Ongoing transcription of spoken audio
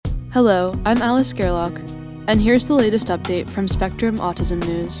Hello, I'm Alice Gerlach, and here's the latest update from Spectrum Autism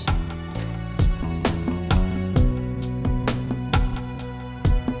News.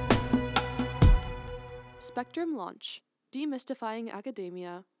 Spectrum Launch: Demystifying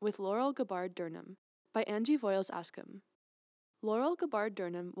Academia with Laurel Gabard-Durnam by Angie Voiles-Ascombe. Laurel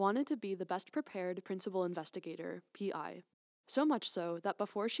Gabard-Durnam wanted to be the best prepared principal investigator, PI. So much so that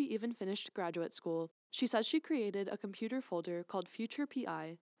before she even finished graduate school, she says she created a computer folder called Future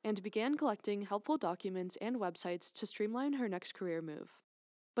PI and began collecting helpful documents and websites to streamline her next career move.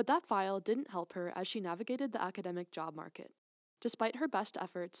 But that file didn't help her as she navigated the academic job market. Despite her best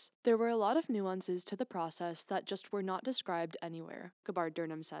efforts, there were a lot of nuances to the process that just were not described anywhere,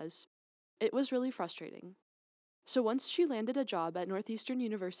 Gabard-Durnam says. It was really frustrating. So once she landed a job at Northeastern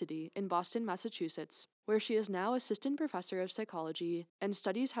University in Boston, Massachusetts, where she is now assistant professor of psychology and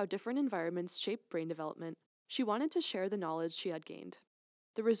studies how different environments shape brain development, she wanted to share the knowledge she had gained.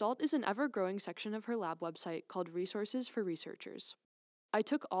 The result is an ever-growing section of her lab website called Resources for Researchers. I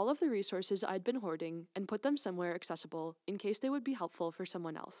took all of the resources I'd been hoarding and put them somewhere accessible in case they would be helpful for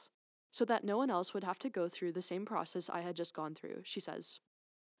someone else, so that no one else would have to go through the same process I had just gone through, she says.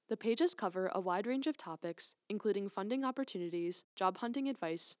 The pages cover a wide range of topics, including funding opportunities, job hunting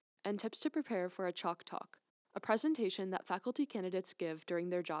advice, and tips to prepare for a chalk talk, a presentation that faculty candidates give during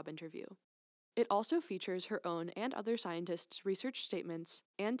their job interview. It also features her own and other scientists' research statements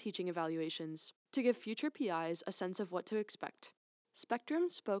and teaching evaluations to give future PIs a sense of what to expect. Spectrum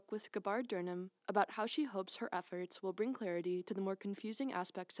spoke with Gabard-Durnam about how she hopes her efforts will bring clarity to the more confusing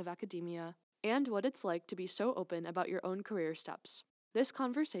aspects of academia and what it's like to be so open about your own career steps. This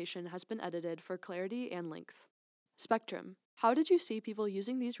conversation has been edited for clarity and length. Spectrum: how did you see people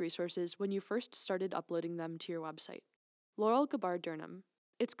using these resources when you first started uploading them to your website? Laurel Gabard-Durnam: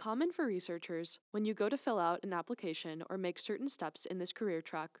 it's common for researchers, when you go to fill out an application or make certain steps in this career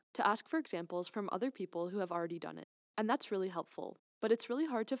track, to ask for examples from other people who have already done it. And that's really helpful, but it's really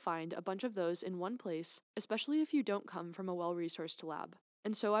hard to find a bunch of those in one place, especially if you don't come from a well-resourced lab.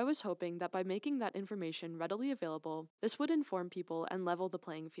 And so I was hoping that by making that information readily available, this would inform people and level the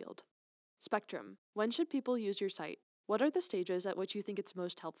playing field. Spectrum: when should people use your site? What are the stages at which you think it's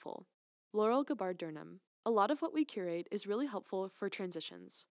most helpful? Laurel Gabard-Durnam: a lot of what we curate is really helpful for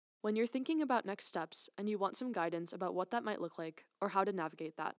transitions. When you're thinking about next steps and you want some guidance about what that might look like or how to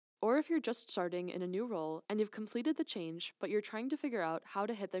navigate that. Or if you're just starting in a new role and you've completed the change but you're trying to figure out how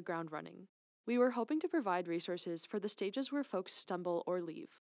to hit the ground running. We were hoping to provide resources for the stages where folks stumble or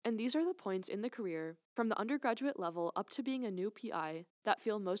leave. And these are the points in the career, from the undergraduate level up to being a new PI, that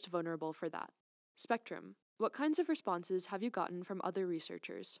feel most vulnerable for that. Spectrum: what kinds of responses have you gotten from other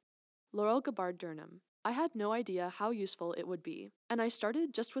researchers? Laurel Gabard-Durnam: I had no idea how useful it would be, and I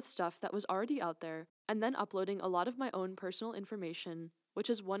started just with stuff that was already out there, and then uploading a lot of my own personal information, which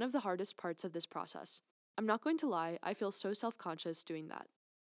is one of the hardest parts of this process. I'm not going to lie, I feel so self-conscious doing that.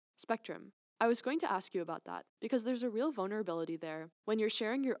 Spectrum: I was going to ask you about that, because there's a real vulnerability there when you're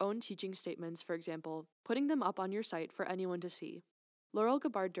sharing your own teaching statements, for example, putting them up on your site for anyone to see. Laurel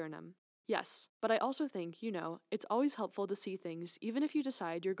Gabard-Durnam: yes, but I also think, it's always helpful to see things even if you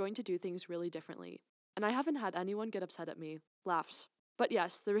decide you're going to do things really differently. And I haven't had anyone get upset at me. Laughs. But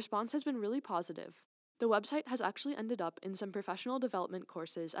yes, the response has been really positive. The website has actually ended up in some professional development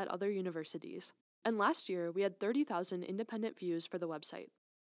courses at other universities. And last year, we had 30,000 independent views for the website.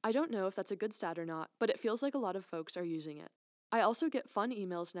 I don't know if that's a good stat or not, but it feels like a lot of folks are using it. I also get fun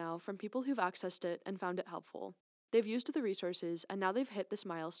emails now from people who've accessed it and found it helpful. They've used the resources, and now they've hit this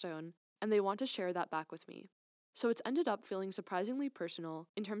milestone, and they want to share that back with me. So it's ended up feeling surprisingly personal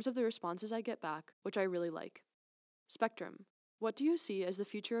in terms of the responses I get back, which I really like. Spectrum: what do you see as the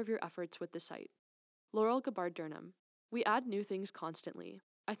future of your efforts with the site? Laurel Gabard-Durnam: we add new things constantly.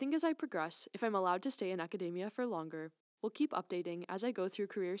 I think as I progress, if I'm allowed to stay in academia for longer, we'll keep updating as I go through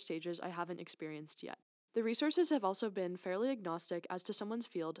career stages I haven't experienced yet. The resources have also been fairly agnostic as to someone's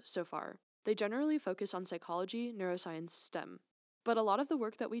field so far. They generally focus on psychology, neuroscience, STEM. But a lot of the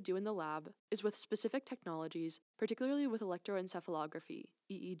work that we do in the lab is with specific technologies, particularly with electroencephalography,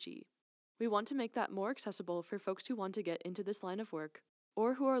 EEG. We want to make that more accessible for folks who want to get into this line of work,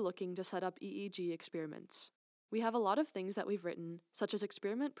 or who are looking to set up EEG experiments. We have a lot of things that we've written, such as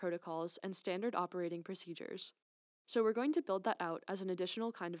experiment protocols and standard operating procedures. So we're going to build that out as an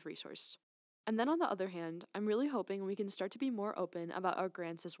additional kind of resource. And then on the other hand, I'm really hoping we can start to be more open about our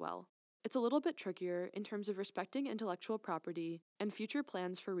grants as well. It's a little bit trickier in terms of respecting intellectual property and future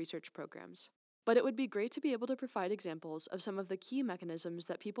plans for research programs. But it would be great to be able to provide examples of some of the key mechanisms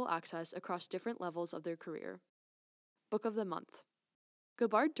that people access across different levels of their career. Book of the Month.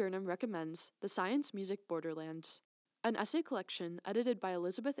 Gabard-Durnam recommends The Science Music Borderlands an essay collection edited by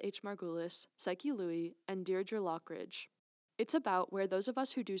Elizabeth H. Margulis, Psyche Louis, and Deirdre Lockridge. It's about where those of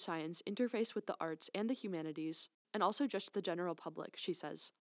us who do science interface with the arts and the humanities, and also just the general public, she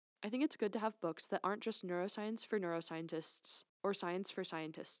says. I think it's good to have books that aren't just neuroscience for neuroscientists, or science for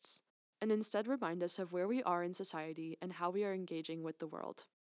scientists, and instead remind us of where we are in society and how we are engaging with the world.